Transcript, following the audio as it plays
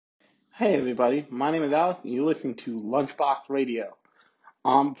Hey everybody, my name is Alex and you're listening to Lunchbox Radio.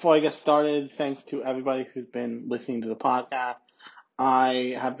 Before I get started, thanks to everybody who's been listening to the podcast.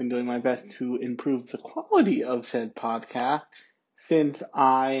 I have been doing my best to improve the quality of said podcast since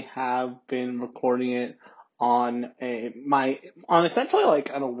I have been recording it on essentially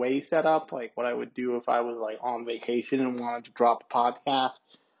like an away setup, like what I would do if I was like on vacation and wanted to drop a podcast.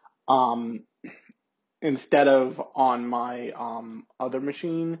 Um, Instead of on my other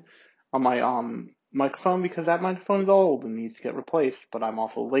machine on my microphone, because that microphone is old and needs to get replaced, but I'm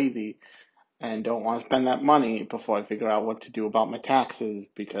also lazy and don't want to spend that money before I figure out what to do about my taxes,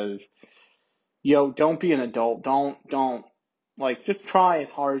 because don't be an adult. Don't like, just try as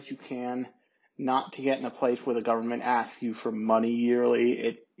hard as you can not to get in a place where the government asks you for money yearly.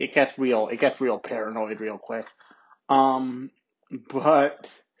 It gets real paranoid real quick. But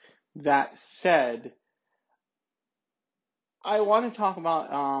that said, I want to talk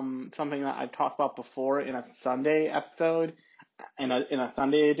about something that I've talked about before in a Sunday episode, in a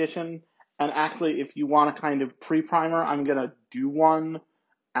Sunday edition. And actually, if you want a kind of pre-primer, I'm gonna do one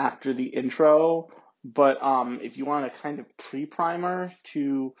after the intro. But if you want a kind of pre-primer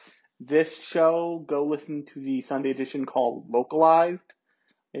to this show, go listen to the Sunday edition called Localized.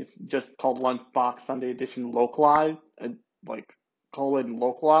 It's just called Lunchbox Sunday Edition Localized, like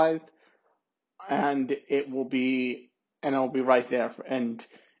 :localized, and it'll be right there, and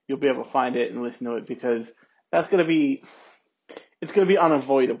you'll be able to find it and listen to it, because it's gonna be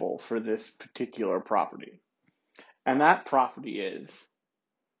unavoidable for this particular property, and that property is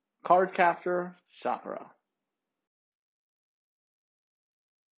Cardcaptor Sakura.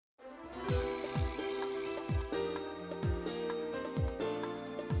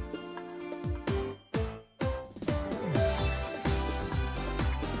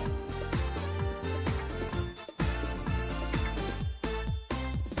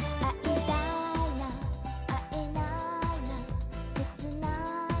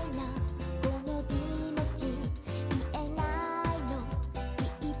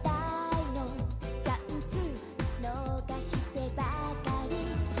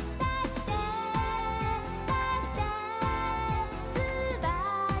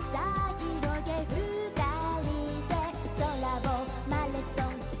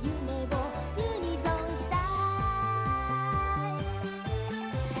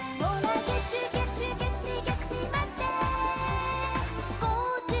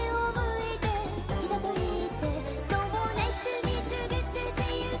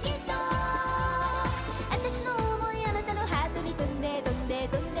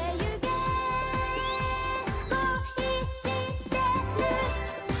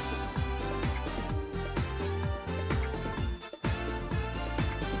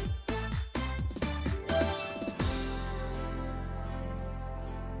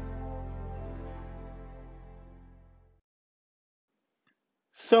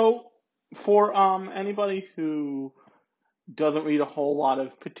 So, for anybody who doesn't read a whole lot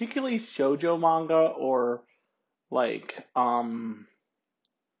of particularly shoujo manga, or like not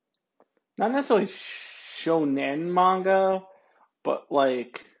necessarily shonen manga, but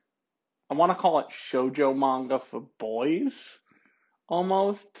like I want to call it shoujo manga for boys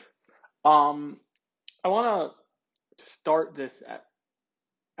almost. Um, I want to start this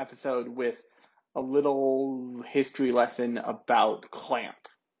episode with a little history lesson about Clamp.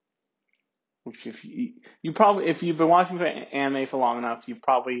 Which, if you've been watching anime for long enough, you've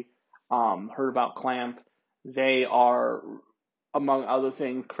probably heard about Clamp. They are, among other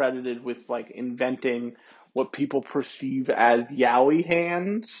things, credited with like inventing what people perceive as yaoi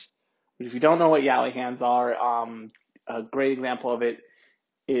hands. But if you don't know what yaoi hands are, a great example of it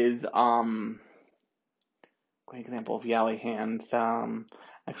is great example of yaoi hands.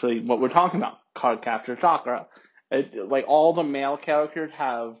 Actually, what we're talking about, Cardcaptor Sakura. Like, all the male characters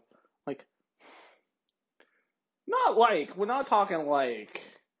have, like, we're not talking like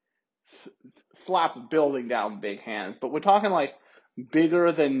slap a building down big hands, but we're talking like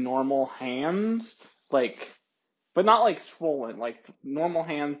bigger than normal hands, like, but not like swollen, like normal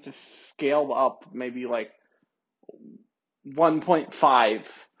hands just scaled up maybe like 1.5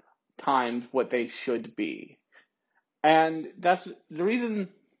 times what they should be. And that's the reason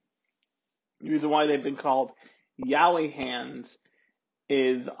why they've been called yaoi hands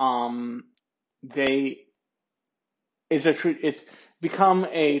is they it's become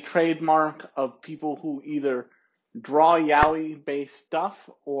a trademark of people who either draw yaoi based stuff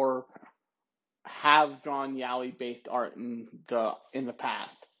or have drawn yaoi based art in the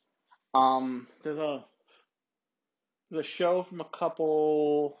past. There's a show from a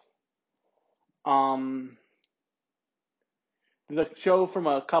couple there's a show from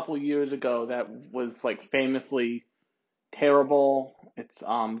a couple years ago that was like famously terrible. It's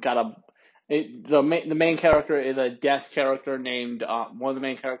got a the main character is a desk character named one of the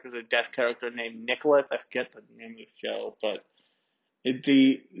main characters is a desk character named Nicholas. I forget the name of the show, but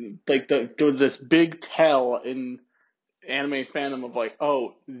there was this big tell in anime fandom of like,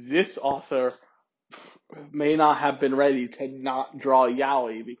 oh, this author may not have been ready to not draw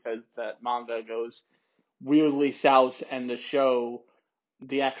yaoi because that manga goes weirdly south, and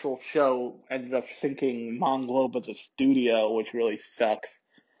the actual show ended up sinking Monglobe as a studio, which really sucks.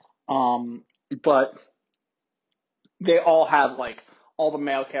 But they all have like all the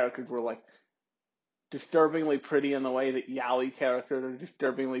male characters were like disturbingly pretty in the way that yaoi characters are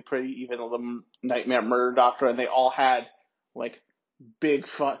disturbingly pretty, even though the Nightmare Murder Doctor, and they all had like big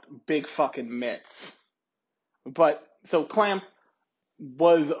fucking mitts. But so Clamp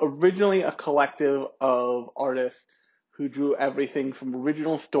was originally a collective of artists who drew everything from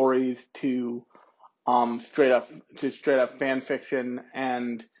original stories to straight up fan fiction,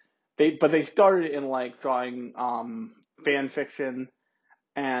 and they started in like drawing fan fiction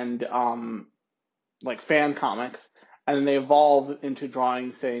and like fan comics, and then they evolved into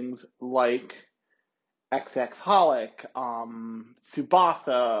drawing things like XX Holic,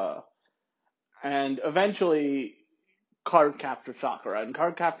 Tsubasa, and eventually Cardcaptor Sakura. And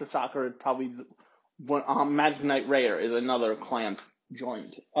Cardcaptor Sakura is probably Magic Knight Raider is another Clamp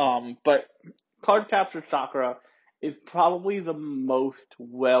joint. But Cardcaptor Sakura is probably the most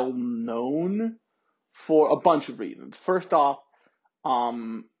well known for a bunch of reasons. First off,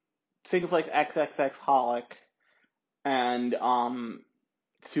 things like XXX Holic and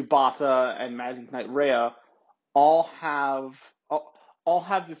Tsubasa and Magic Knight Rhea all have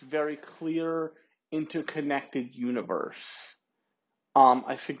this very clear interconnected universe.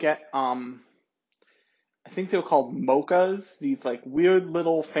 I forget. I think they were called mochas. These like weird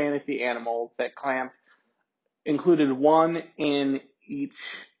little fantasy animals that Clamp included one in each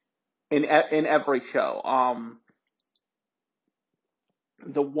in every show.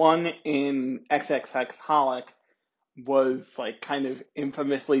 The one in XXX Holic was like kind of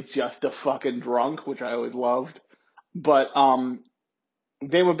infamously just a fucking drunk, which I always loved. But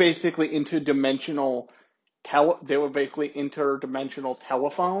they were basically interdimensional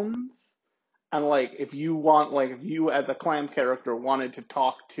telephones. And like if you as a Clamp character wanted to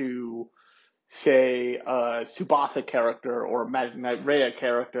talk to say a Tsubasa character or a Magic Knight Rhea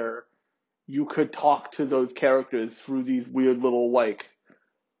character, you could talk to those characters through these weird little like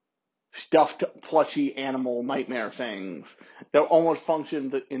stuffed plushy animal nightmare things that almost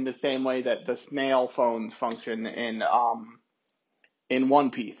function in the same way that the snail phones function in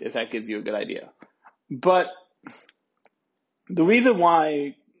One Piece, if that gives you a good idea. But the reason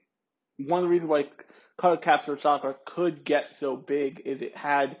why one of the reasons why Cardcaptor Sakura could get so big is it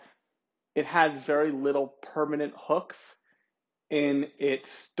has very little permanent hooks in its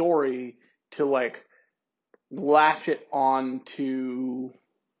story to like latch it onto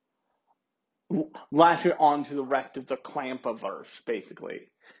the rest of the Clampaverse,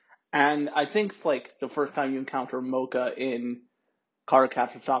 basically. And I think like the first time you encounter Mocha in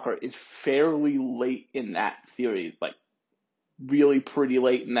Cardcaptor Sakura is fairly late in that series, like really pretty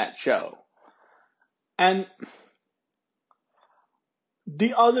late in that show. And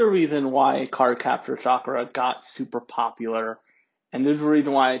the other reason why Cardcaptor Sakura got super popular, and this is the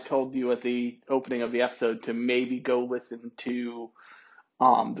reason why I told you at the opening of the episode to maybe go listen to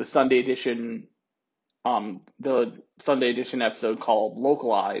the Sunday edition episode called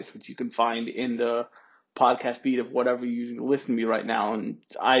Localized, which you can find in the podcast feed of whatever you listen to me right now. And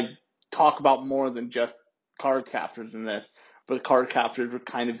I talk about more than just card captors in this, but card captors were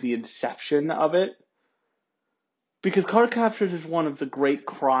kind of the inception of it. Because card captors is one of the great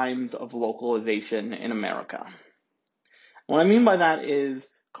crimes of localization in America. What I mean by that is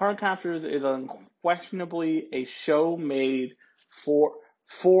card captors is unquestionably a show made for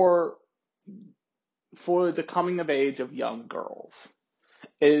the coming of age of young girls.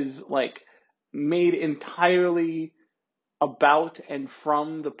 It is like made entirely about and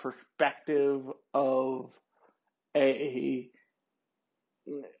from the perspective of a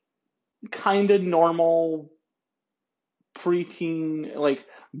kind of normal preteen, like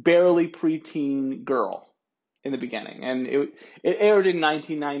barely preteen girl in the beginning, and it aired in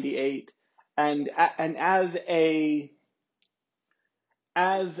 1998, and as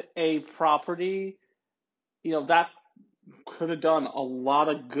a property, that could have done a lot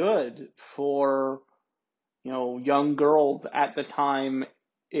of good for young girls at the time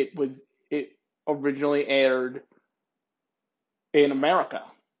it originally aired in America,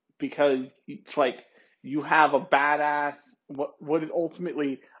 because it's like you have a badass what is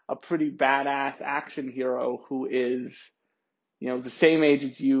ultimately a pretty badass action hero who is, the same age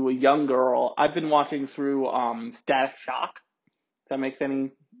as you, a young girl. I've been watching through Static Shock. If that makes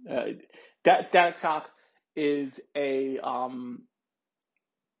any uh, Static Shock is a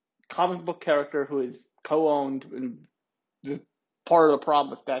comic book character who is co-owned, and just part of the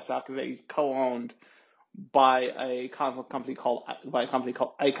problem with Static Shock is that he's co-owned by a comic book company called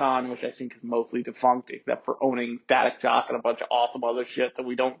Icon, which I think is mostly defunct, except for owning Static Shock and a bunch of awesome other shit that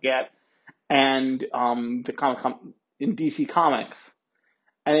we don't get, and the in DC Comics.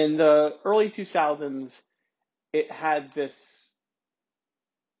 And in the early 2000s, it had this.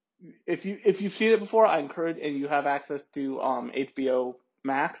 If you've seen it before, I encourage, and you have access to HBO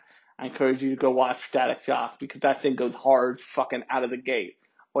Max, I encourage you to go watch Static Shock, because that thing goes hard fucking out of the gate.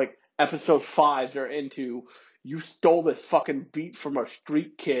 Like episode 5, they're into, you stole this fucking beat from a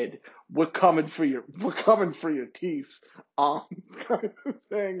street kid. We're coming for your teeth. Kind of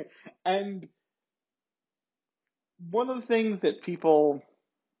thing. And one of the things that people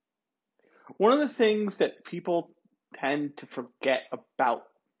tend to forget about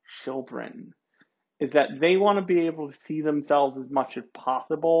children is that they want to be able to see themselves as much as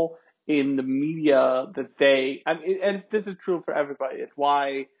possible in the media that and this is true for everybody. It's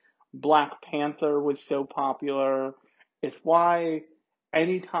why Black Panther was so popular. It's why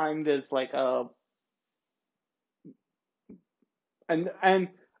anytime there's like and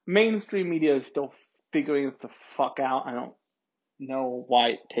mainstream media is still figuring it the fuck out. I don't know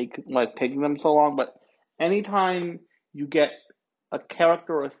why it's taking them so long, but anytime you get a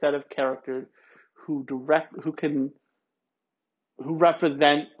character or a set of characters who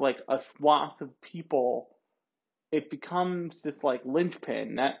represent like a swath of people, it becomes this like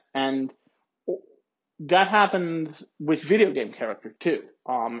linchpin that happens with video game characters too.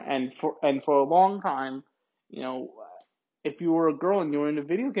 And for a long time, you know, if you were a girl and you were into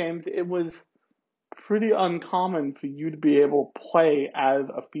video games, it was pretty uncommon for you to be able to play as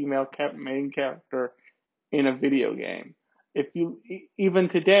a female main character in a video game. If you Even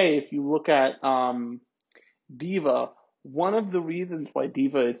today, if you look at Diva, one of the reasons why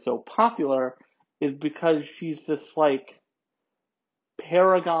Diva is so popular is because she's this like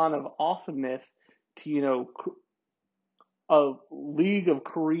paragon of awesomeness to, a league of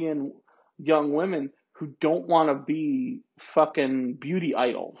Korean young women who don't want to be fucking beauty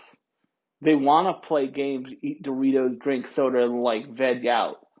idols. They want to play games, eat Doritos, drink soda, and like veg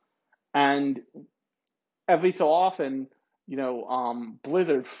out. And every so often,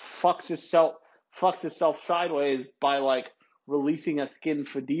 Blizzard fucks itself sideways by like releasing a skin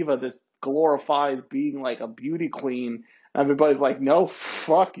for Diva that glorifies being like a beauty queen. And everybody's like, no,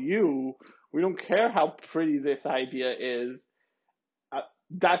 fuck you. We don't care how pretty this idea is.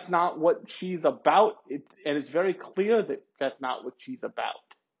 That's not what she's about. And it's very clear that that's not what she's about.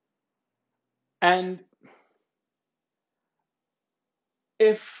 And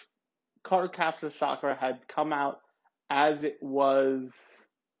if Cardcaptor Sakura had come out as it was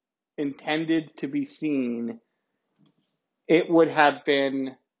intended to be seen, it would have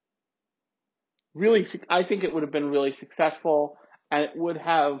been I think it would have been really successful, and it would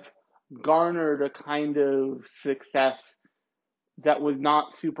have garnered a kind of success that was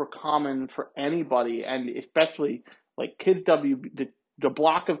not super common for anybody, and especially like Kids WB, the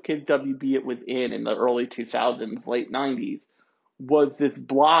block of Kids WB it was in the early 2000s, late 90s, was this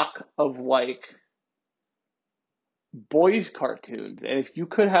block of like boys cartoons. And if you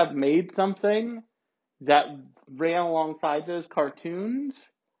could have made something that ran alongside those cartoons,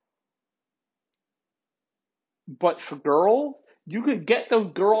 but for girls, you could get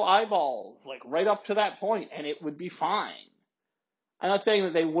those girl eyeballs like right up to that point and it would be fine. I'm not saying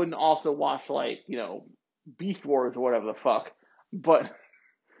that they wouldn't also watch like, Beast Wars or whatever the fuck, but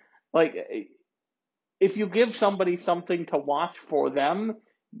like if you give somebody something to watch for them,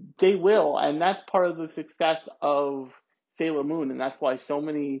 they will. And that's part of the success of Sailor Moon. And that's why so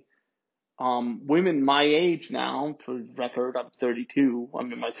many women my age now, for the record, I'm 32,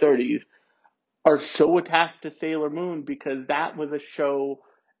 I'm in my 30s, are so attached to Sailor Moon because that was a show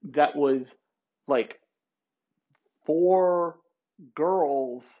that was like for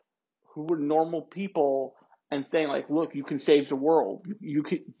girls who were normal people and saying like, look, you can save the world. You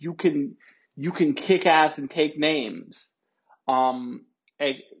can kick ass and take names.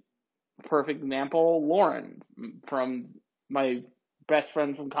 A perfect example, Lauren from my best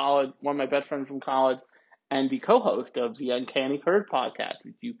friend from college, one of my best friends from college, and the co-host of the Uncanny Herd podcast,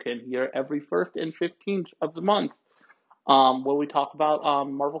 which you can hear every 1st and 15th of the month, where we talk about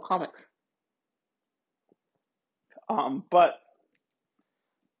Marvel Comics. But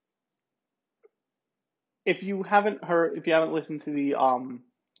if you haven't listened to the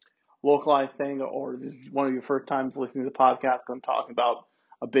localized thing, or this is one of your first times listening to the podcast, I'm talking about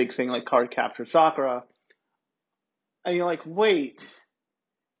a big thing like Cardcaptor Sakura, and you're like, wait,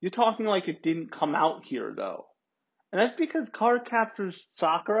 you're talking like it didn't come out here though. And that's because Cardcaptor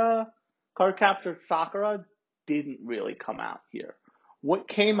Sakura didn't really come out here. What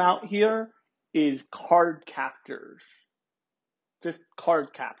came out here is Card Captors, just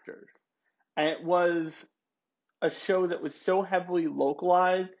Card Captors. And it was a show that was so heavily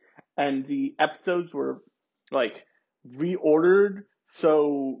localized and the episodes were like reordered.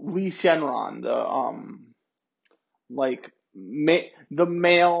 So Lee Shenron, like the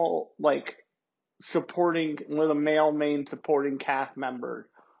male supporting one of the male main supporting cast members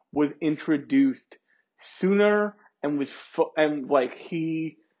was introduced sooner and and like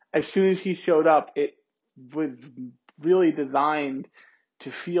he as soon as he showed up, it was really designed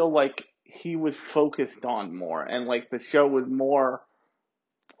to feel like he was focused on more, and like the show was more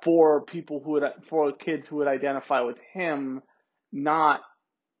for for kids who would identify with him, not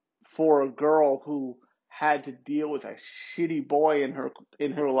for a girl who had to deal with a shitty boy in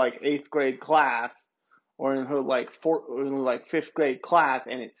her like eighth grade class, or in her fifth grade class,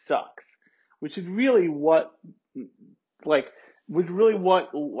 and it sucks, which is really like what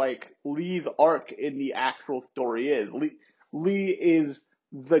Lee's arc in the actual story is. Lee is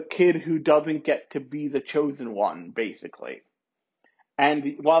the kid who doesn't get to be the chosen one, basically.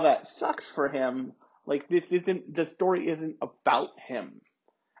 And while that sucks for him, like the story isn't about him.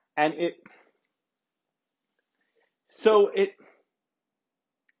 And it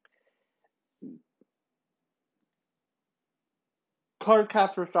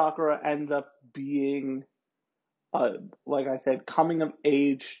Cardcaptor Sakura ends up being like I said, coming of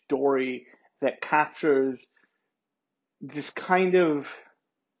age story that captures this kind of,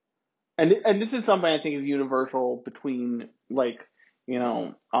 and this is something I think is universal between you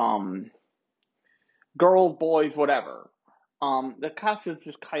know girls, boys, whatever. That captures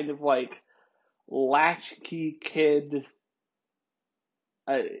this kind of like latchkey kid,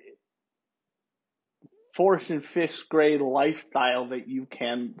 uh, fourth and fifth grade lifestyle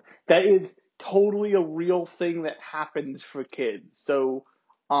that is totally a real thing that happens for kids. So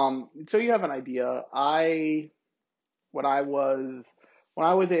you have an idea. When I was when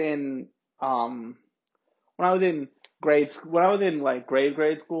I was in um when I was in when I was in like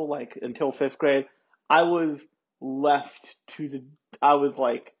grade school, like until fifth grade, I was left to the I was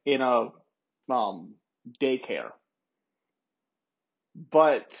like in a daycare.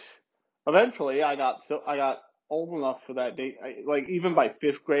 But eventually I got old enough for that day. Like even by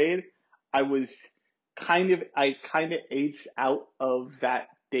fifth grade, I kind of aged out of that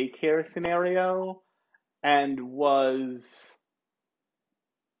daycare scenario and was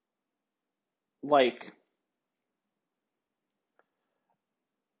like,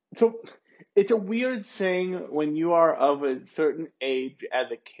 so it's a weird thing when you are of a certain age as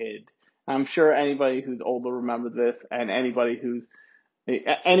a kid. I'm sure anybody who's older remembers this, and anybody,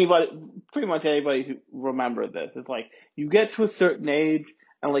 pretty much anybody who remembers this. It's like you get to a certain age,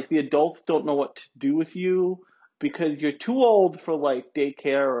 and like the adults don't know what to do with you because you're too old for like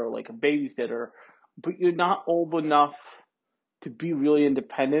daycare or like a babysitter, but you're not old enough to be really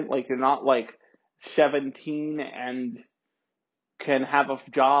independent. Like you're not like 17 and can have a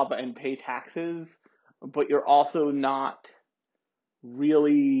job and pay taxes, but you're also not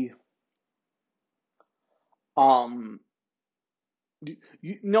really um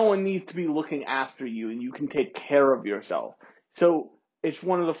no one needs to be looking after you, and you can take care of yourself. So it's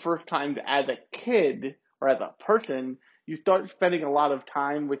one of the first times as a kid or as a person you start spending a lot of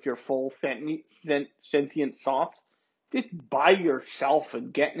time with your full sentient thoughts just by yourself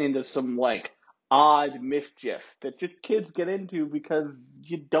and getting into some like odd mischief that just kids get into because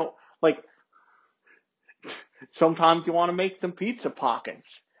you don't like sometimes you want to make some pizza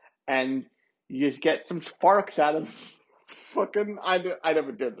pockets, and you get some sparks out of I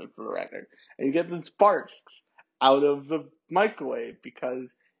never did this for the record. And you get some sparks out of the microwave because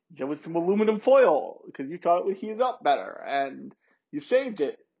there was some aluminum foil because you thought it would heat it up better, and you saved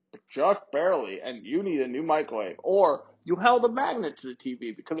it just barely, and you need a new microwave. Or you held a magnet to the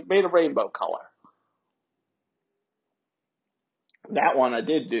TV because it made a rainbow color. That one I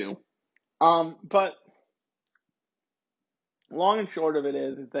did do. But long and short of it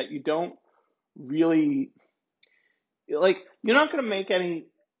is that you don't really like you're not going to make any.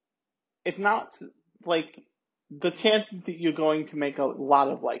 It's not like the chances that you're going to make a lot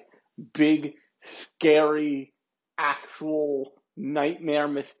of like big, scary, actual nightmare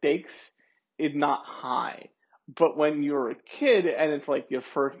mistakes is not high. But when you're a kid and it's like your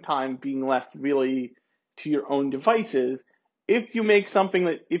first time being left really to your own devices, if you make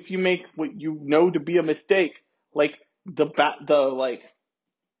what you know to be a mistake, like the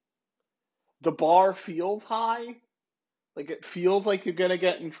bar feels high, like it feels like you're gonna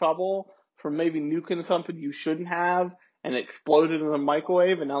get in trouble for maybe nuking something you shouldn't have and it exploded in the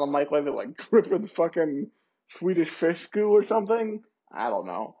microwave and now the microwave is like dripping fucking Swedish fish goo or something. I don't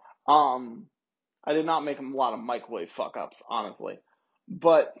know. I did not make a lot of microwave fuck ups, honestly.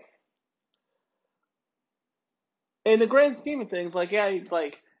 But in the grand scheme of things, like yeah,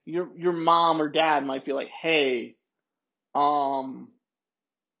 like your mom or dad might be like, hey, um,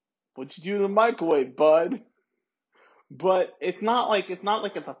 what you do in the microwave, bud? But it's not like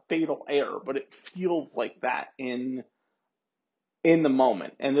it's a fatal error, but it feels like that in the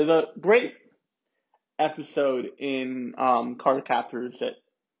moment. And there's a great episode in Cardcaptors that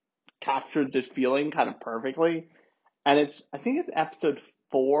captured this feeling kind of perfectly. And I think it's episode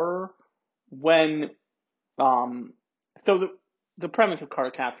 4 when um so the premise of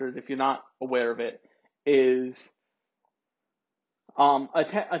Cardcaptors, if you're not aware of it, is a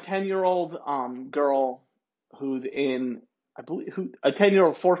 10-year-old girl who's in I believe who a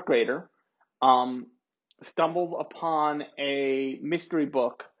 10-year-old fourth grader um stumbles upon a mystery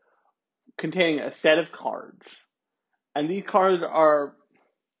book containing a set of cards. And these cards are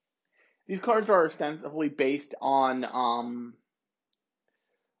ostensibly based on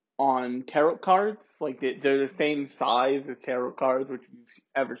tarot cards. Like they're the same size as tarot cards, which if you've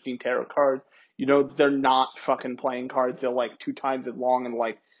ever seen tarot cards, you know they're not fucking playing cards. They're like 2 times as long and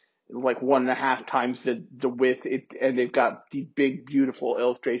like 1.5 times the width. And they've got these big, beautiful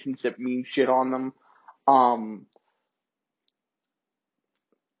illustrations that mean shit on them. Um,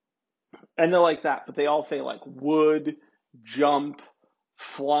 and they're like that, but they all say like wood, jump,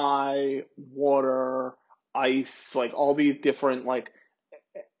 fly, water, ice, like all these different like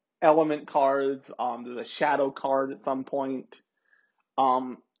element cards. There's a shadow card at some point.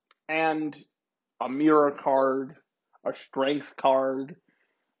 Um, and a mirror card, a strength card,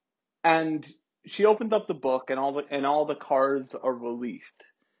 and she opens up the book and all the cards are released.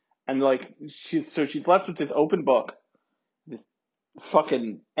 And like she's left with this open book, this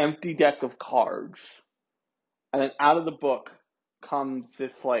fucking empty deck of cards. And then out of the book comes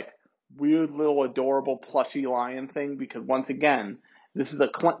this like weird little adorable plushy lion thing because once again, this is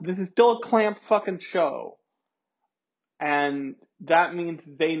still a clamp fucking show. And that means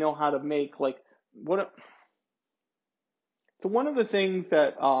they know how to make like so one of the things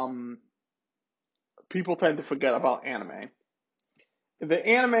that people tend to forget about anime. The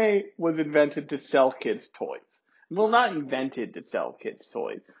anime was invented to sell kids toys. Well, not invented to sell kids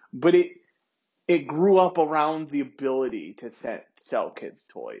toys, but it grew up around the ability to sell kids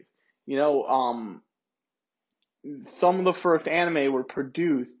toys. You know, some of the first anime were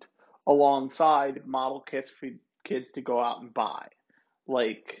produced alongside model kits for kids to go out and buy,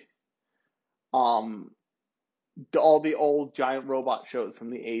 like um, all the old giant robot shows from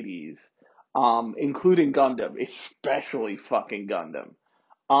the 80s, including Gundam, especially fucking Gundam.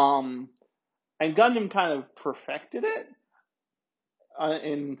 Um, and Gundam kind of perfected it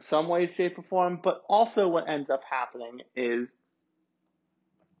in some way, shape, or form. But also, what ends up happening is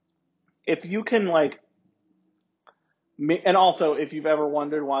if you can like, and also if you've ever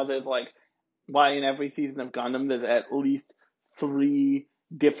wondered why in every season of Gundam there's at least 3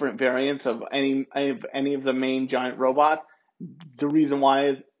 different variants of any of the main giant robots. The reason why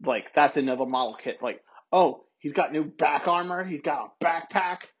is like that's another model kit. Like, oh, he's got new back armor, he's got a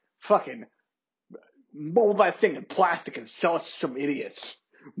backpack. Fucking mold that thing in plastic and sell it to some idiots.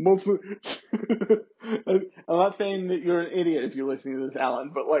 Mostly, I'm not saying that you're an idiot if you're listening to this,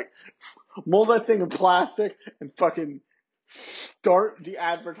 Alan, but like, mold that thing in plastic and fucking start the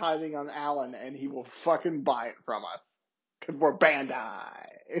advertising on Alan, and he will fucking buy it from us because we're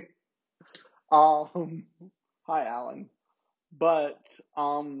Bandai. Um, hi, Alan. But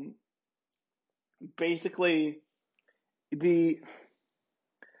basically, the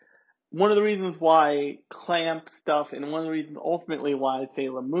one of the reasons why Clamp stuff and one of the reasons ultimately why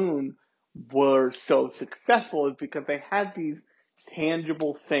Sailor Moon were so successful is because they had these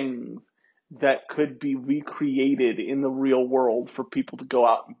tangible things that could be recreated in the real world for people to go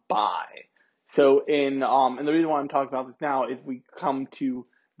out and buy. So and the reason why I'm talking about this now is we come to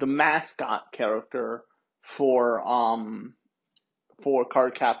the mascot character for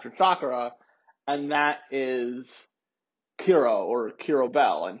Cardcaptor Sakura, and that is Kiro or Kiro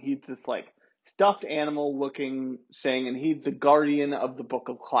Bell, and he's this like stuffed animal looking thing, and he's the guardian of the Book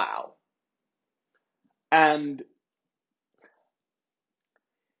of Cloud. And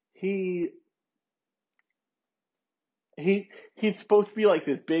he he's supposed to be like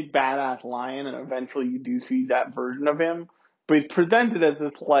this big badass lion, and eventually you do see that version of him. But he's presented as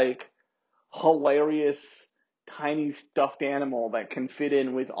this like hilarious tiny stuffed animal that can fit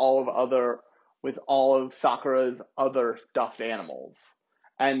in with all of Sakura's other stuffed animals,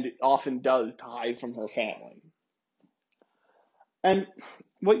 and often does to hide from her family. And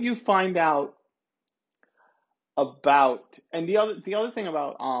what you find out about, and the other thing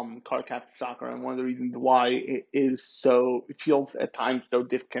about Cardcaptor Sakura, and one of the reasons why it feels at times so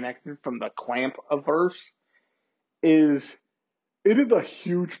disconnected from the Clamp averse, is it is a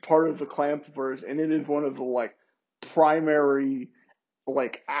huge part of the Clamp averse, and it is one of the like primary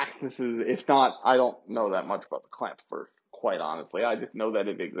like axes. If not, I don't know that much about the Clamp averse, quite honestly. I just know that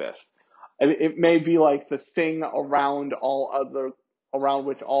it exists. And it may be like the thing around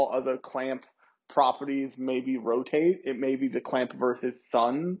which all other Clamp properties maybe rotate. It may be the Clamp versus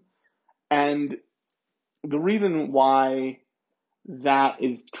Sun. And the reason why that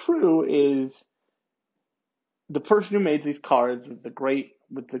is true is the person who made these cards was the great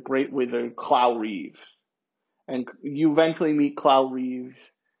wizard Clow Reeves. And you eventually meet Clow Reeves,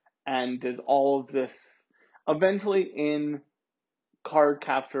 and there's all of this. Eventually in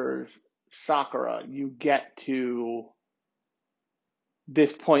Cardcaptor Sakura, you get to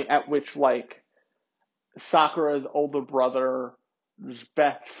this point at which like Sakura's older brother's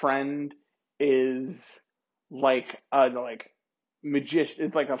best friend is like a magician.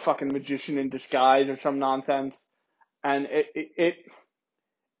 It's like a fucking magician in disguise or some nonsense, and it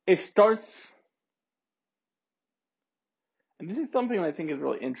starts. And this is something I think is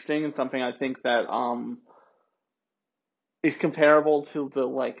really interesting, and something I think that is comparable to the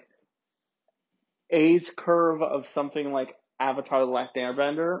like age curve of something like Avatar: The Last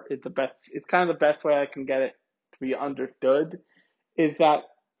Airbender. It's the best. It's kind of the best way I can get it to be understood. Is that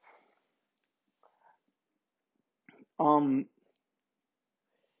um,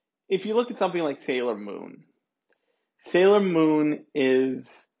 if you look at something like Sailor Moon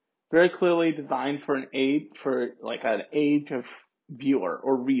is very clearly designed for an age of viewer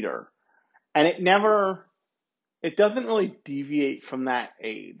or reader, and it doesn't really deviate from that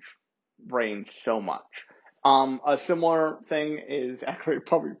age range so much. A similar thing is actually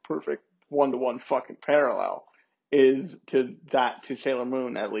probably perfect one-to-one fucking parallel is to Sailor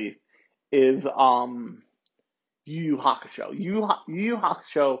Moon at least is Yu Yu Hakusho. Yu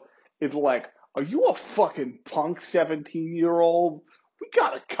Hakusho is like, are you a fucking punk 17-year-old? We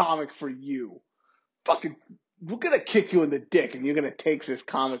got a comic for you. Fucking, we're gonna kick you in the dick, and you're gonna take this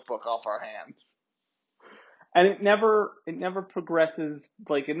comic book off our hands. And it never progresses,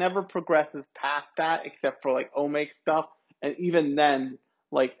 like, it never progresses past that, except for, like, Omake stuff. And even then,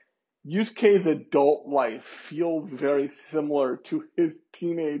 like, Yusuke's adult life feels very similar to his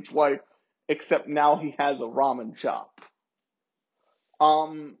teenage life, except now he has a ramen shop.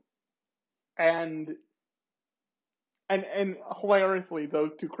 Um, and, and hilariously,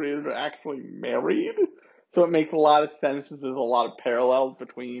 those two creators are actually married. So it makes a lot of sense. There's a lot of parallels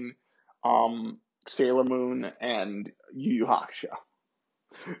between, Sailor Moon and Yu Yu Hakusho.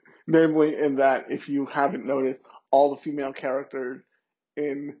 Namely, in that if you haven't noticed, all the female characters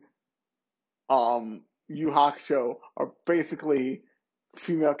in Yu Yu Hakusho are basically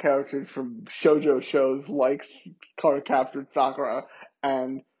female characters from shoujo shows like Cardcaptor Sakura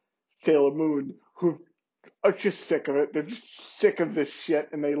and Sailor Moon, who are just sick of it. They're just sick of this shit,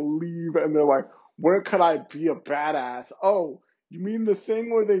 and they leave, and they're like, "Where could I be a badass?" Oh, you mean the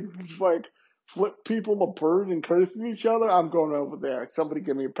thing where they just like flip people a bird and curse at each other? I'm going over there. Somebody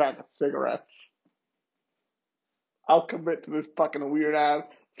give me a pack of cigarettes. I'll commit to this fucking weird ass,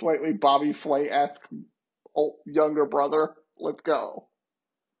 slightly Bobby Flay-esque younger brother. Let's go.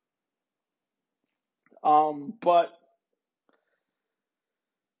 But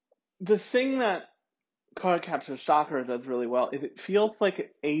the thing that Cardcaptor Sakura does really well is it feels like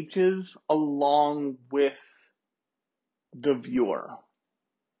it ages along with the viewer.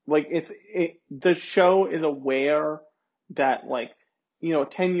 Like the show is aware that like, a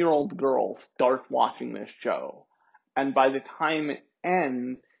 10-year-old girl starts watching this show, and by the time it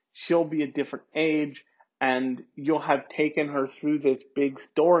ends, she'll be a different age, and you'll have taken her through this big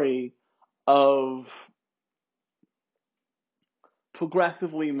story of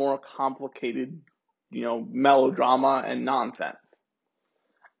progressively more complicated, melodrama and nonsense.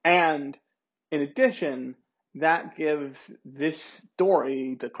 And in addition, that gives this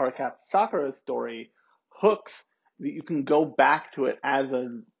story, the Cardcaptor Sakura story, hooks that you can go back to it as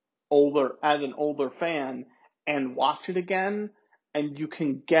an older fan and watch it again, and you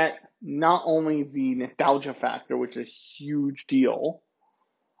can get not only the nostalgia factor, which is a huge deal,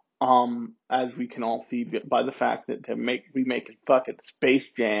 as we can all see by the fact that remaking fucking Space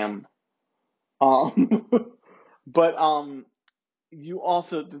Jam. Um, but you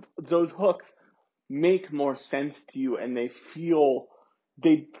also those hooks make more sense to you, and they feel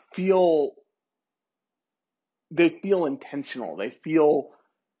they feel intentional. They feel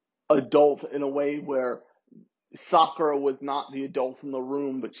adult in a way where Sakura was not the adult in the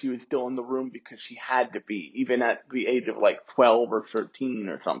room, but she was still in the room because she had to be, even at the age of like 12 or 13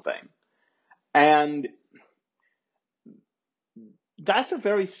 or something. And that's a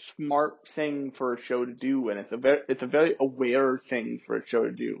very smart thing for a show to do, and it's a very aware thing for a show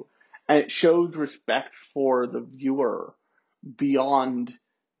to do. And it shows respect for the viewer beyond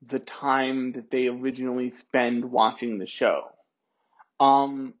the time that they originally spend watching the show.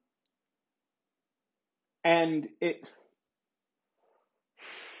 Um, and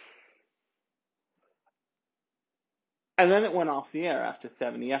then it went off the air after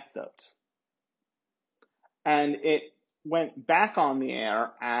 70 episodes. And it went back on the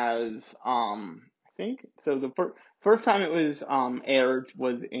air as, I think, so the first time it was, aired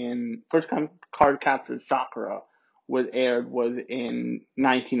first time Cardcaptor Sakura was aired was in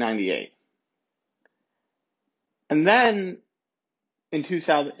 1998. And then in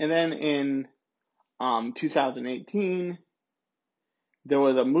 2018, there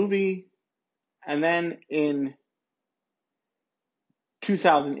was a movie, and then in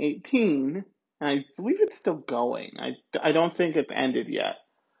 2018, and I believe it's still going. I don't think it's ended yet.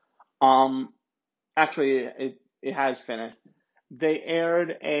 Actually, it has finished. They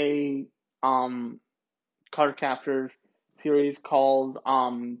aired a Cardcaptor series called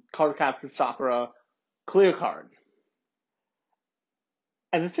Cardcaptor Sakura Clear Card.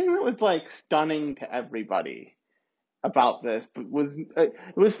 And the thing that was like stunning to everybody about this was it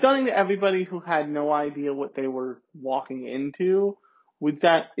was stunning to everybody who had no idea what they were walking into, was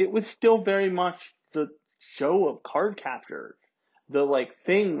that it was still very much the show of card captors. The like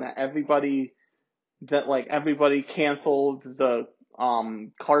thing that everybody canceled the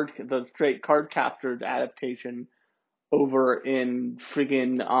straight card captors adaptation over in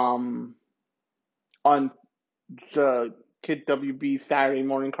friggin' on the Kid WB Saturday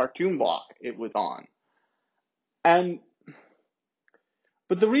morning cartoon block it was on.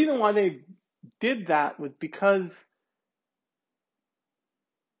 But the reason why they did that was because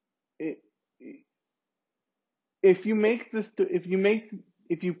if you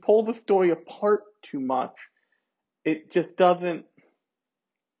pull the story apart too much, it just doesn't.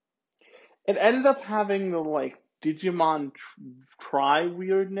 It ended up having the like Digimon Try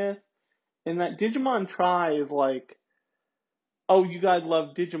weirdness, in that Digimon Try is like, oh, you guys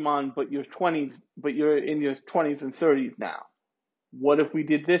love Digimon, but you're in your 20s and 30s now. What if we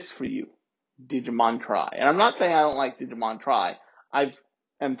did this for you? Digimon Try. And I'm not saying I don't like Digimon Try.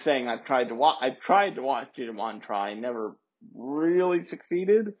 I'm saying I've tried to watch Digimon Try, never really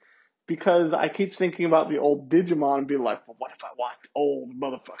succeeded, because I keep thinking about the old Digimon and being like, well, what if I watched old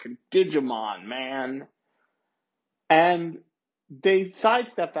motherfucking Digimon, man? And they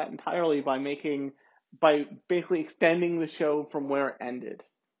sidestepped that entirely by basically extending the show from where it ended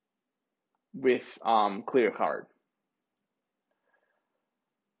with Clear Card.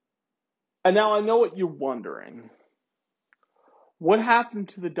 And now I know what you're wondering. What happened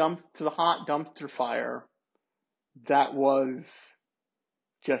to the hot dumpster fire that was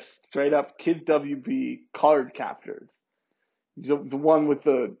just straight up Kid WB card captors? The one with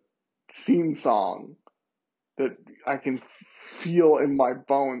the theme song that I can feel in my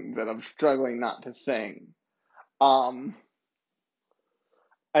bones that I'm struggling not to sing. I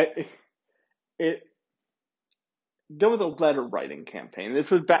it There was a letter writing campaign. This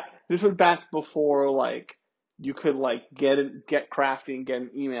was back before like you could like get crafty and get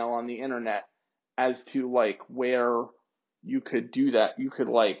an email on the internet as to like where you could do that. You could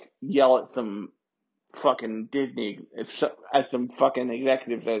like yell at some fucking Disney at some fucking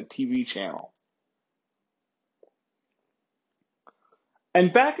executives at a TV channel.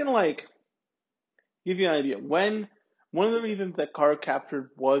 And back in like, give you an idea, when one of the reasons that Cardcaptor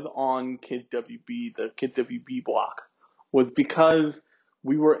was on the Kid WB block, was because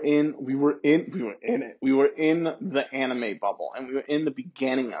we were in the anime bubble, and we were in the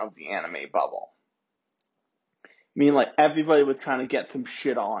beginning of the anime bubble. I mean, like, everybody was trying to get some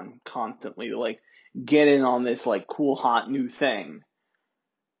shit on constantly, to like get in on this like cool hot new thing.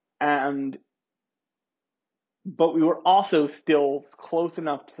 But we were also still close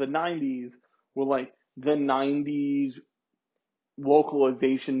enough to the 90s where like the 90s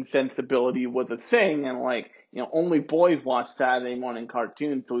localization sensibility was a thing, and like, only boys watch Saturday morning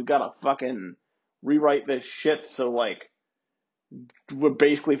cartoons, so we gotta fucking rewrite this shit so like were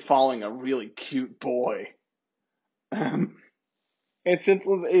basically following a really cute boy.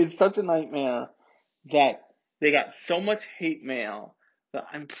 It's such a nightmare that they got so much hate mail that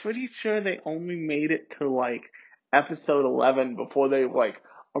I'm pretty sure they only made it to like episode 11 before they like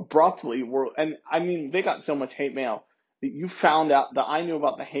abruptly were. And I mean, they got so much hate mail that you found out that I knew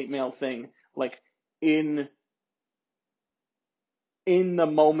about the hate mail thing like in in the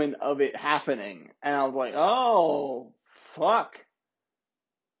moment of it happening, and I was like, oh fuck.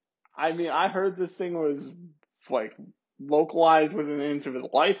 I mean, I heard this thing was like localized within an inch of his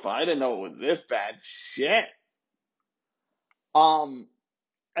life, but I didn't know it was this bad. Shit. Um,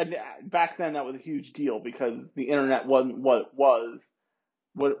 and back then that was a huge deal because the internet wasn't what it was,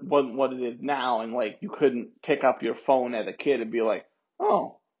 what wasn't what it is now, and like you couldn't pick up your phone as a kid and be like,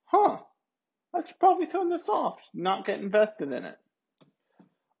 oh, huh, I should probably turn this off, not get invested in it.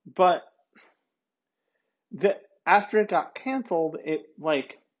 But after it got canceled, it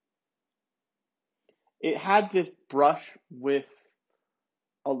had this brush with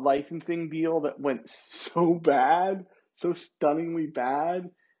a licensing deal that went so bad, so stunningly bad,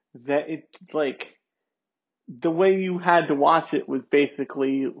 that it like the way you had to watch it was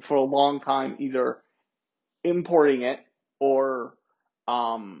basically for a long time either importing it or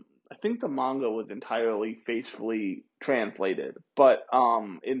I think the manga was entirely faithfully translated, but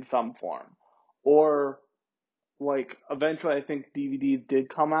in some form. Or like eventually I think DVDs did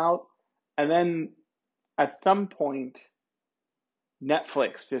come out, and then at some point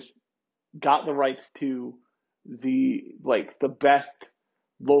Netflix just got the rights to the best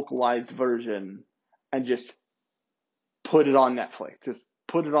localized version and just put it on Netflix. Just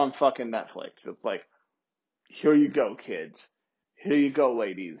put it on fucking Netflix. It's like, here you go, kids. Here you go,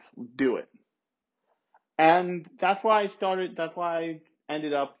 ladies. Do it. And that's why I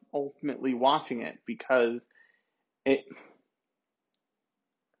ended up ultimately watching it, because it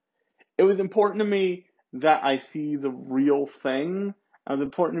it was important to me that I see the real thing. It was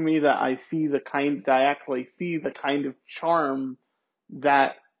important to me that I actually see the kind of charm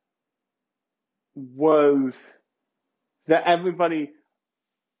that was that everybody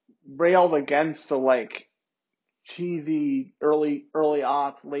railed against the like cheesy early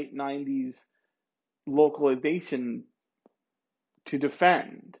aughts, late '90s localization to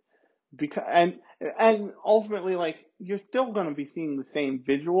defend. Because and ultimately, like, you're still going to be seeing the same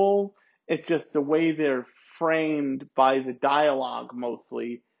visuals. It's just the way they're framed by the dialogue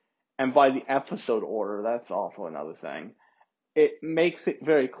mostly, and by the episode order. That's also another thing. It makes it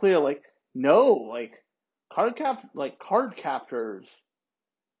very clear, like, no, like card captors,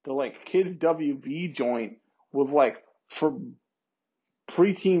 the like kids WB joint was like for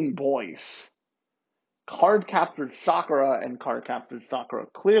preteen boys. Cardcaptor Sakura and Cardcaptor Sakura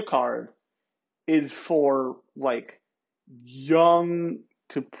Clear Card is for like young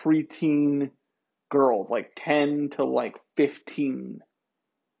to preteen girls, like 10 to like 15.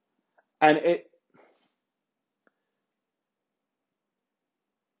 And it,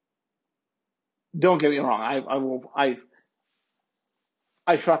 don't get me wrong,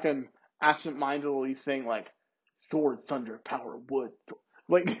 I fucking absentmindedly sing like sword, thunder, power, wood.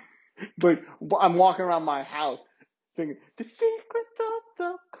 Like, like I'm walking around my house singing the secrets of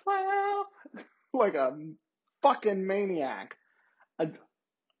the cloud like a fucking maniac.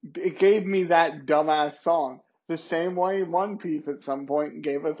 It gave me that dumbass song. The same way One Piece at some point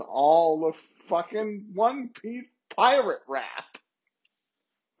gave us all the fucking One Piece pirate rap.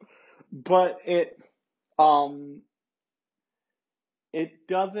 But um, it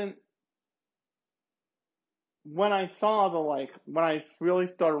doesn't, when I really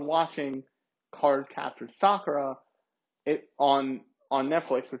started watching Cardcaptor Sakura, on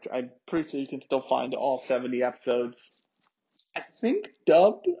Netflix, which I'm pretty sure you can still find all 70 episodes. I think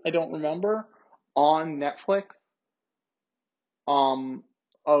dubbed, I don't remember, on Netflix, um,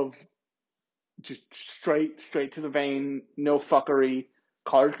 of just straight to the vein, no fuckery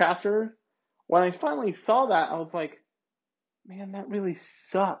Cardcaptor. When I finally saw that, I was like, man, that really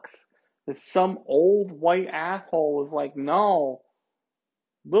sucks. That some old white asshole was like, no,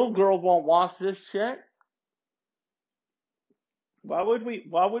 little girls won't watch this shit. Why would we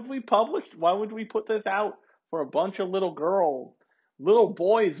put this out for a bunch of little girls? Little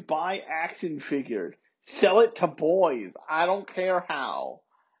boys buy action figures. Sell it to boys. I don't care how.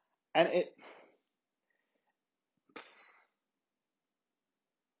 And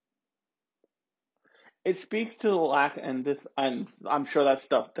it speaks to the lack, and I'm sure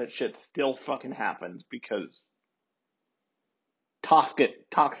that shit still fucking happens because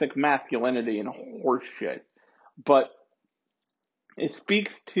toxic masculinity and horse shit. But it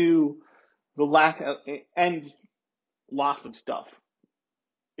speaks to the lack of, and lots of stuff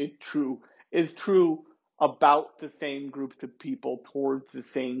is true about the same groups of people towards the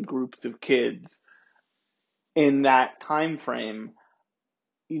same groups of kids in that time frame.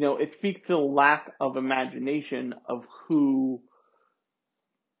 It speaks to the lack of imagination of who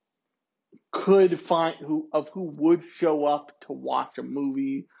who would show up to watch a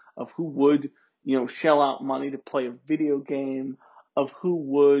movie, of who would, shell out money to play a video game, of who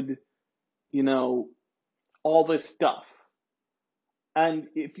would, you know, all this stuff. And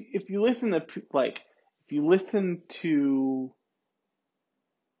if you listen to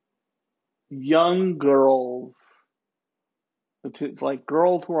young girls, to like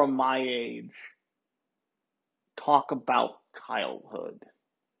girls who are my age, talk about childhood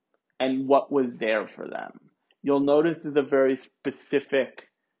and what was there for them, you'll notice there's a very specific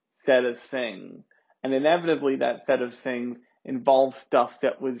set of things. And inevitably that set of things involves stuff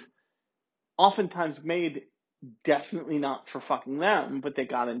that was oftentimes made definitely not for fucking them, but they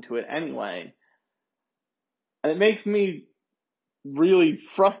got into it anyway. And it makes me really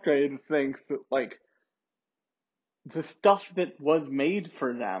frustrated to think that, like, the stuff that was made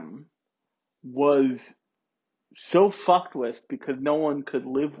for them was so fucked with because no one could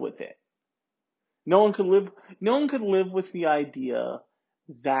live with it. No one could live with the idea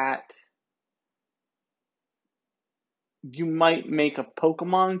that you might make a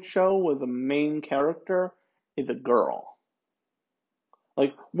Pokemon show where the main character is a girl.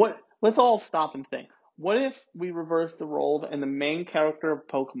 Like, let's all stop and think. What if we reverse the role and the main character of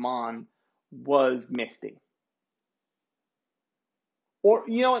Pokemon was Misty? Or,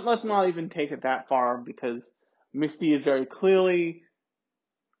 you know what, let's not even take it that far because Misty is very clearly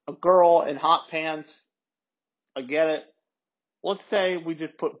a girl in hot pants. I get it. Let's say we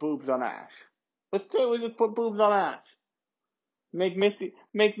just put boobs on Ash. Let's say we just put boobs on Ash. Make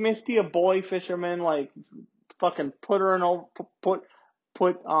Misty a boy fisherman, like fucking put her in put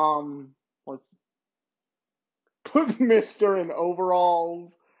what put Mister in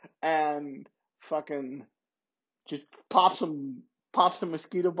overalls and fucking just pop some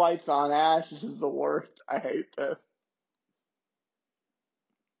mosquito bites on Ash. This is the worst. I hate this.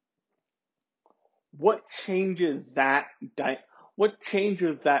 What changes that what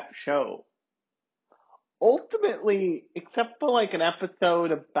changes that show? Ultimately, except for like an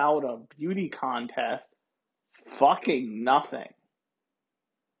episode about a beauty contest, fucking nothing.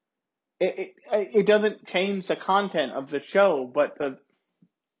 It doesn't change the content of the show, but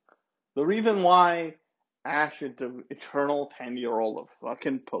the reason why Ash is the eternal 10-year-old of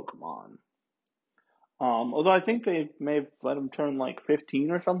fucking Pokemon. Although I think they may have let him turn like 15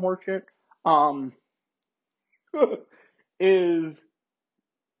 or some more shit. Um, is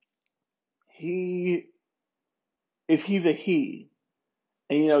he he's a he,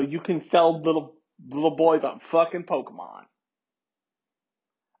 and you can sell little boys on fucking Pokemon.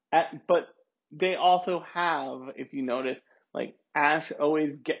 But they also have, if you notice, like Ash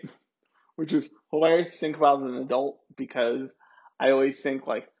always which is hilarious to think about as an adult because I always think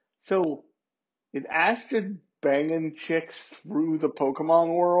like, so is Ash just banging chicks through the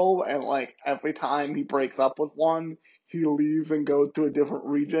Pokemon world, and like every time he breaks up with one, he leaves and goes to a different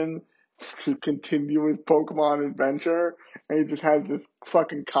region to continue his Pokemon adventure, and he just has this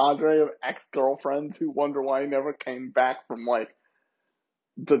fucking cadre of ex-girlfriends who wonder why he never came back from like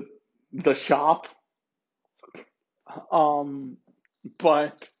the shop. Um,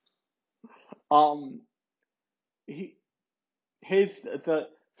 but um, he his the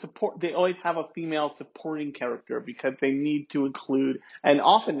support they always have a female supporting character because they need to include, and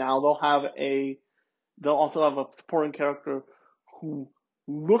often now they'll also have a supporting character who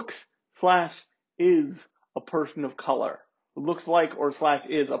looks slash is a person of color, looks like or slash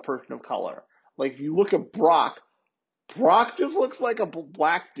is a person of color. Like if you look at Brock just looks like a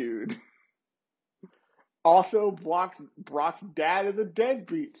black dude. Also, Brock's dad is a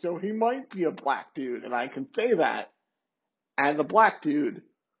deadbeat, so he might be a black dude, and I can say that as a black dude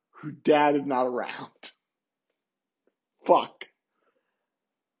whose dad is not around. Fuck.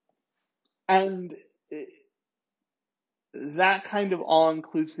 And that kind of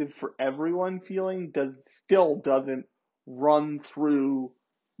all-inclusive for everyone feeling still doesn't run through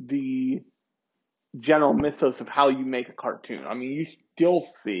the general mythos of how you make a cartoon. I mean, you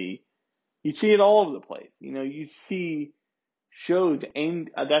see it all over the place. You see shows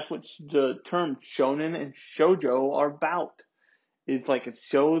aimed, that's what the term shonen and shoujo are about. It's like it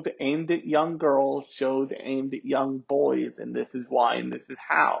shows aimed at young girls, shows aimed at young boys, and this is why and this is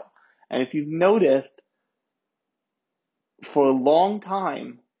how. And if you've noticed, for a long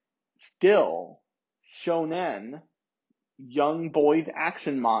time, still, shonen, young boys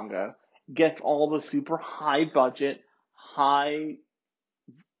action manga, gets all the super high budget,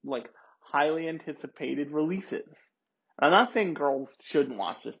 like highly anticipated releases. I'm not saying girls shouldn't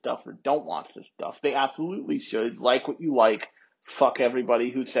watch this stuff or don't watch this stuff. They absolutely should. Like what you like. Fuck everybody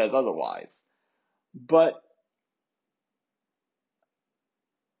who says otherwise. But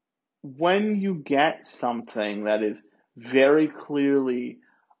when you get something that is very clearly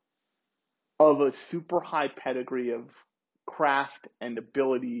of a super high pedigree of craft and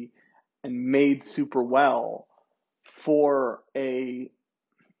ability and made super well for a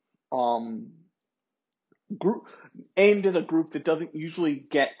group aimed at a group that doesn't usually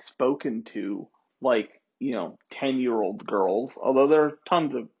get spoken to, like 10-year-old girls, although there are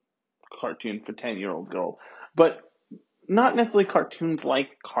tons of cartoons for 10-year-old girls, but not necessarily cartoons like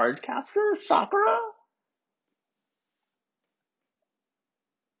Cardcaptor Sakura.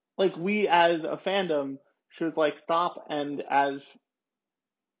 Like, we as a fandom should stop, and as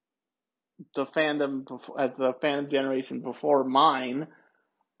the fandom generation before mine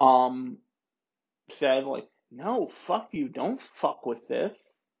um said, no, fuck you, don't fuck with this.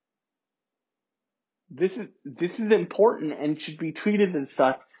 This is important and should be treated as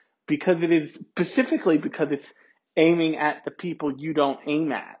such, because it is specifically because it's aiming at the people you don't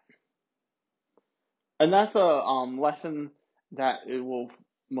aim at. And that's a lesson that it will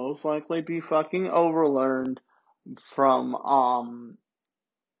most likely be fucking overlearned from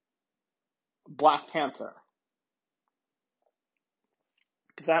Black Panther.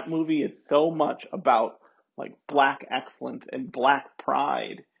 Because that movie is so much about black excellence and black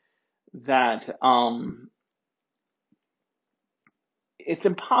pride that it's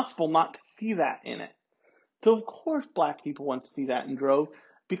impossible not to see that in it. So of course black people went to see that in droves,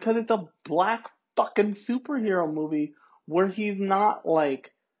 because it's a black fucking superhero movie where he's not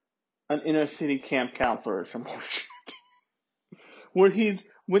like an inner city camp counselor or something. Where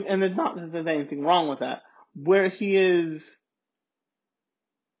and there's not that there's anything wrong with that, where he is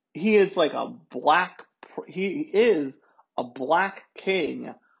like he is a black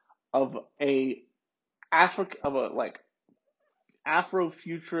king of a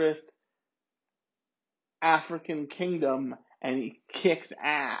Afrofuturist African kingdom, and he kicks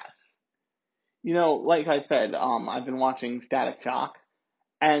ass. Like I said, I've been watching Static Shock,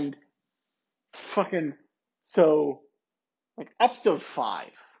 and fucking so episode 5.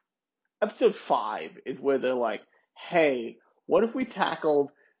 Episode 5 is where they're like, hey, what if we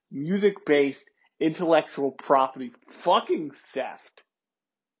tackled music-based intellectual property fucking theft?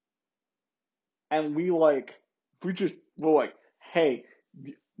 And we're like, hey,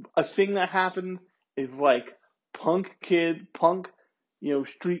 a thing that happens is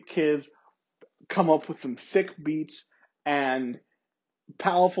street kids come up with some sick beats, and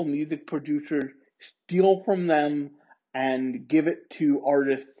powerful music producers steal from them and give it to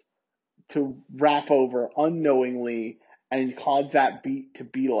artists to rap over unknowingly, and cause that beat to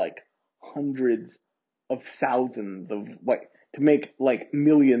be hundreds of thousands of to make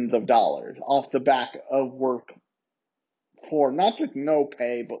millions of dollars off the back of work for not just no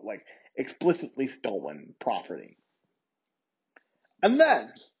pay, but explicitly stolen property. And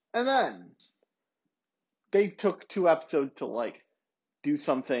then they took 2 episodes to do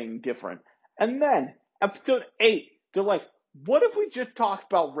something different. And then episode 8, they're like, what if we just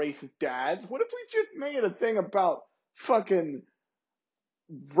talked about racist dads? What if we just made a thing about fucking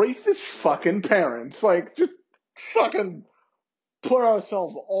racist fucking parents? Just fucking put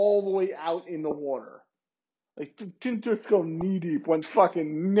ourselves all the way out in the water. Didn't just go knee deep, went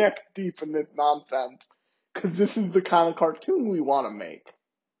fucking neck deep in this nonsense. Because this is the kind of cartoon we want to make.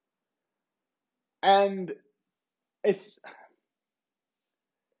 And it's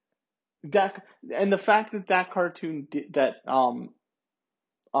that, and the fact that cartoon did that,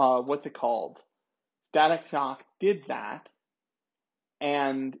 what's it called? Static Shock did that,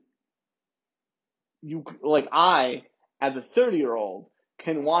 and I, as a 30-year-old,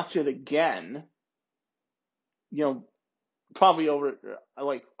 can watch it again, probably over,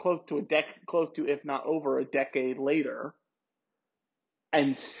 close to, if not over a decade later,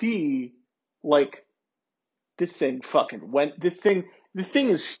 and see, this thing fucking went, this thing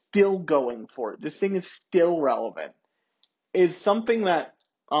is still going for it. This thing is still relevant. Is something that,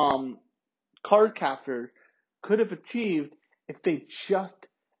 Cardcaptor could have achieved if they just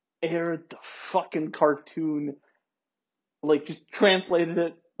aired the fucking cartoon, just translated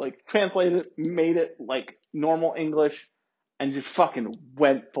it, made it normal English, and just fucking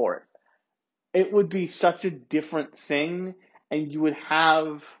went for it. It would be such a different thing, and you would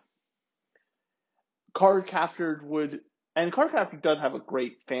have Cardcaptor does have a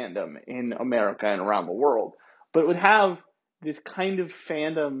great fandom in America and around the world, but it would have this kind of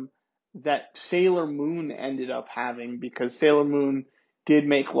fandom that Sailor Moon ended up having, because Sailor Moon did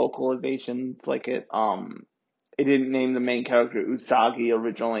make localizations, like it didn't name the main character Usagi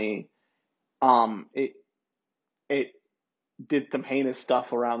originally. It it did some heinous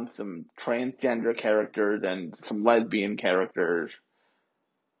stuff around some transgender characters and some lesbian characters.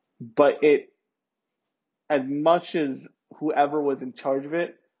 But as much as whoever was in charge of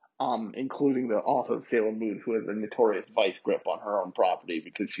it, including the author of Sailor Moon, who has a notorious vice grip on her own property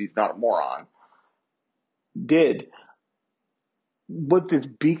because she's not a moron, did, was this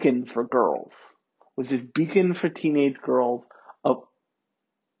beacon for girls, was this beacon for teenage girls of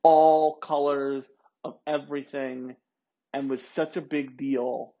all colors, of everything, and was such a big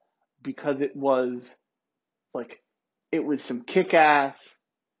deal because like, it was some kick-ass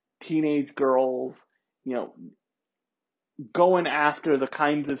teenage girls, you know, going after the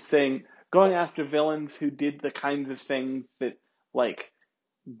kinds of thing, going after villains who did the kinds of things that, like,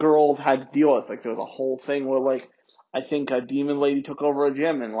 girls had to deal with. Like, there was a whole thing where, like, I think a demon lady took over a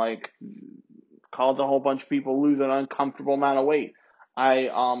gym and, like, caused a whole bunch of people lose an uncomfortable amount of weight.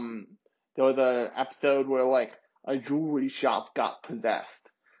 There was an episode where, like, a jewelry shop got possessed.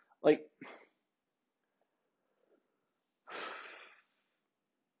 Like,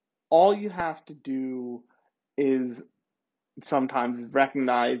 all you have to do is sometimes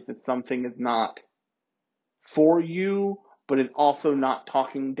recognize that something is not for you, but is also not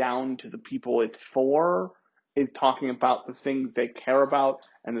talking down to the people it's for, is talking about the things they care about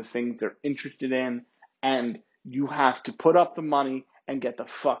and the things they're interested in, and you have to put up the money and get the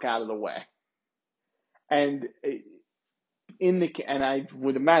fuck out of the way. And and I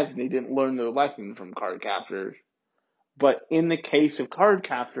would imagine they didn't learn their lesson from card captors, but in the case of card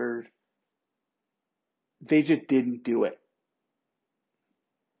captors, they just didn't do it.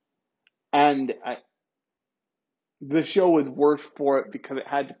 And the show was worse for it because it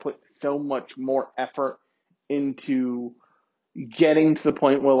had to put so much more effort into getting to the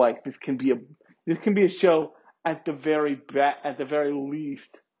point where, like, this can be a show at the very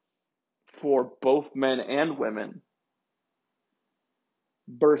least for both men and women,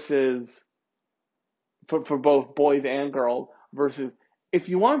 versus for both boys and girls, versus if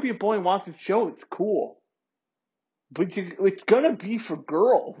you want to be a boy and watch the show, it's cool, but it's gonna be for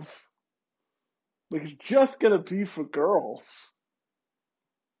girls. Like, it's just gonna be for girls.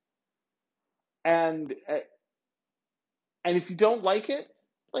 And and if you don't like it,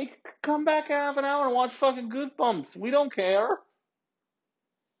 like, come back half an hour and watch fucking Goosebumps. We don't care.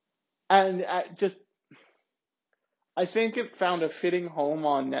 And I think it found a fitting home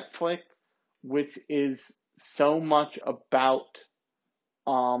on Netflix, which is so much about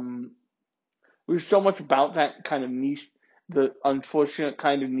um, there's so much about that kind of niche, the unfortunate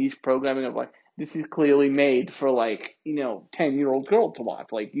kind of niche programming of, like, this is clearly made for, like, 10-year-old girl to watch.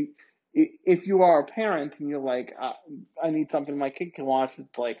 Like, if you are a parent and you're like, I need something my kid can watch,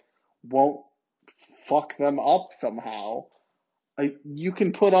 it's like won't fuck them up somehow. You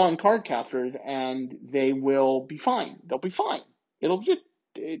can put on card captors and they will be fine. They'll be fine.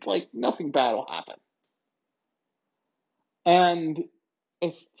 It's like nothing bad will happen. And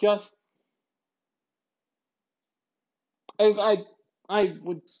it's just, I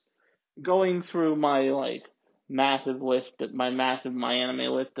would, going through my, like, my anime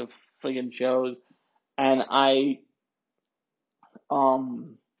list of friggin' shows, and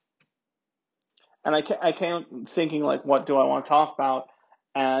um, I came thinking, like, what do I want to talk about?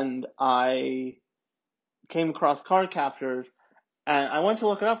 And I came across card captors. And I went to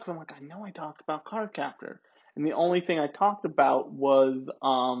look it up because I'm like, I know I talked about Cardcaptor. And the only thing I talked about was,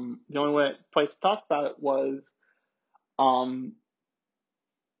 the only place to talk about it was, um,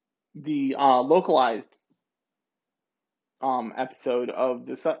 the, localized, episode of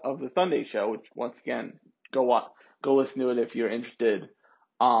the Sunday show, which, once again, go listen to it if you're interested.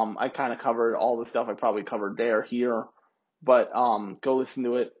 I kind of covered all the stuff I probably covered here, but, go listen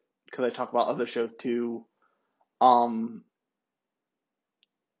to it because I talk about other shows too. Um,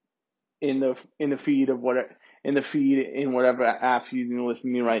 in the feed of what in the feed in whatever app you're using to listen to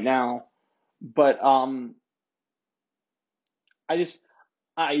me right now. But I just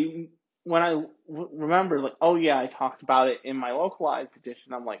I when I remember, like, oh yeah, I talked about it in my localized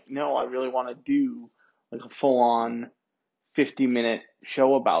edition. I'm like, no, I really want to do, like, a full on 50-minute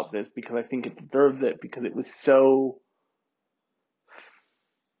show about this because I think it deserves it, because it was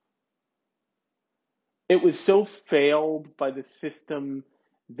so failed by the system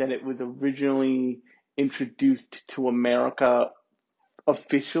that it was originally introduced to America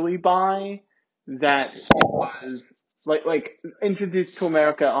officially by, that it was like introduced to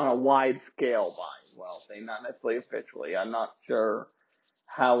America on a wide scale by, well, say not necessarily officially. I'm not sure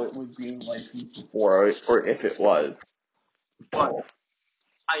how it was being licensed before, or if it was. But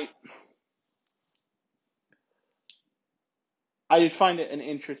I I just find it an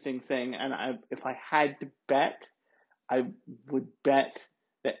interesting thing, and if I had to bet, I would bet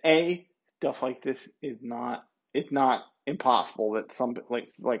that stuff like this is not, it's not impossible that some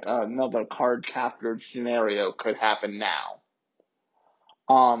like another card captor scenario could happen now.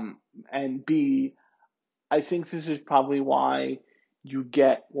 Um, and B, I think this is probably why you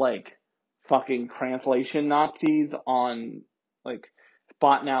get like fucking translation Nazis on like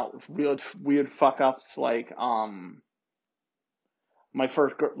spotting out weird fuck ups like my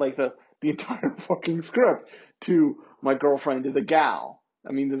first like the entire fucking script to my girlfriend is a gal.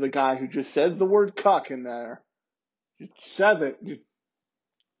 I mean, there's a guy who just says the word cuck in there. Just says it. Just,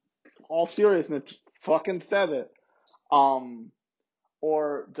 all seriousness, just fucking says it. Um,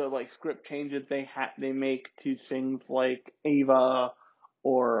 or the like script changes they make to things like Ava,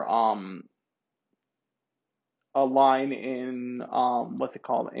 or a line in what's it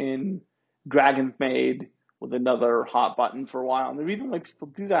called, in Dragon's Maid, with another hot button for a while. And the reason why people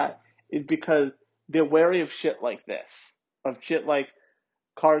do that is because they're wary of shit like this, of shit like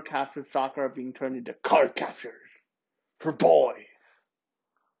Cardcaptor Sakura being turned into card captures for boys.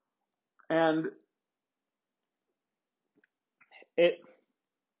 And it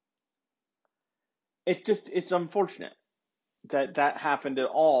it's unfortunate that that happened at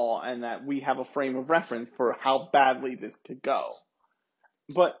all, and that we have a frame of reference for how badly this could go.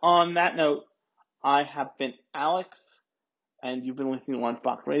 But on that note, I have been Alex, and you've been listening to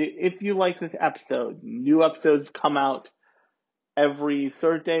Lunchbox Radio. If you like this episode, new episodes come out every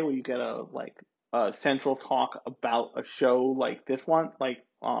Thursday, where you get a central talk about a show like this one, like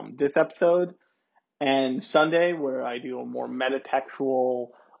this episode, and Sunday, where I do a more metatextual,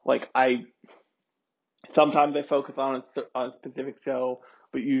 like sometimes I focus on a specific show,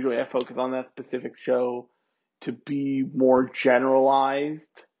 but usually I focus on that specific show to be more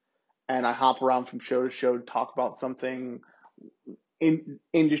generalized, and I hop around from show to show to talk about something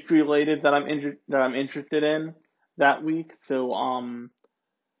industry related that I'm interested in that week. So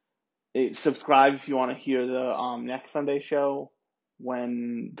subscribe if you want to hear the next Sunday show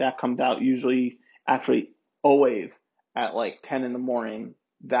when that comes out. Usually, actually, always at like 10 in the morning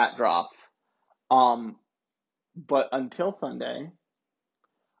that drops. Um, but until Sunday,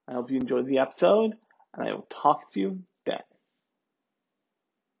 I hope you enjoyed the episode, and I will talk to you